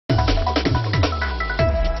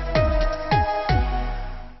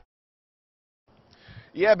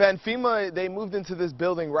Yeah, Ben, FEMA, they moved into this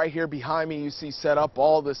building right here behind me. You see set up,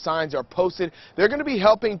 all the signs are posted. They're going to be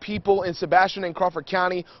helping people in Sebastian and Crawford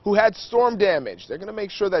County who had storm damage. They're going to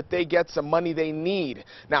make sure that they get some money they need.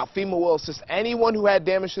 Now, FEMA will assist anyone who had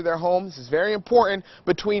damage to their home. This is very important.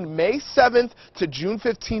 Between May 7th to June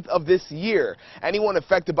 15th of this year, anyone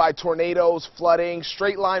affected by tornadoes, flooding,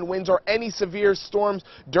 straight line winds, or any severe storms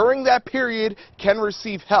during that period can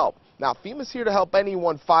receive help. Now, FEMA's here to help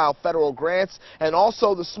anyone file federal grants, and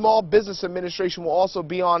also the Small Business Administration will also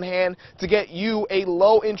be on hand to get you a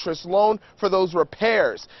low-interest loan for those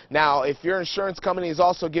repairs. Now, if your insurance company is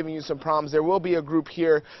also giving you some problems, there will be a group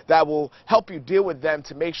here that will help you deal with them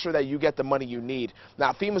to make sure that you get the money you need.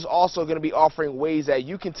 Now, FEMA's also going to be offering ways that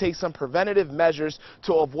you can take some preventative measures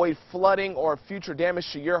to avoid flooding or future damage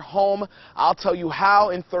to your home. I'll tell you how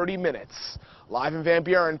in 30 minutes. Live in Van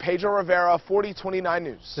Buren, Pedro Rivera, 4029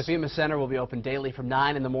 News. The FEMA Center will be open daily from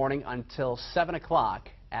 9 in the morning until 7 o'clock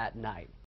at night.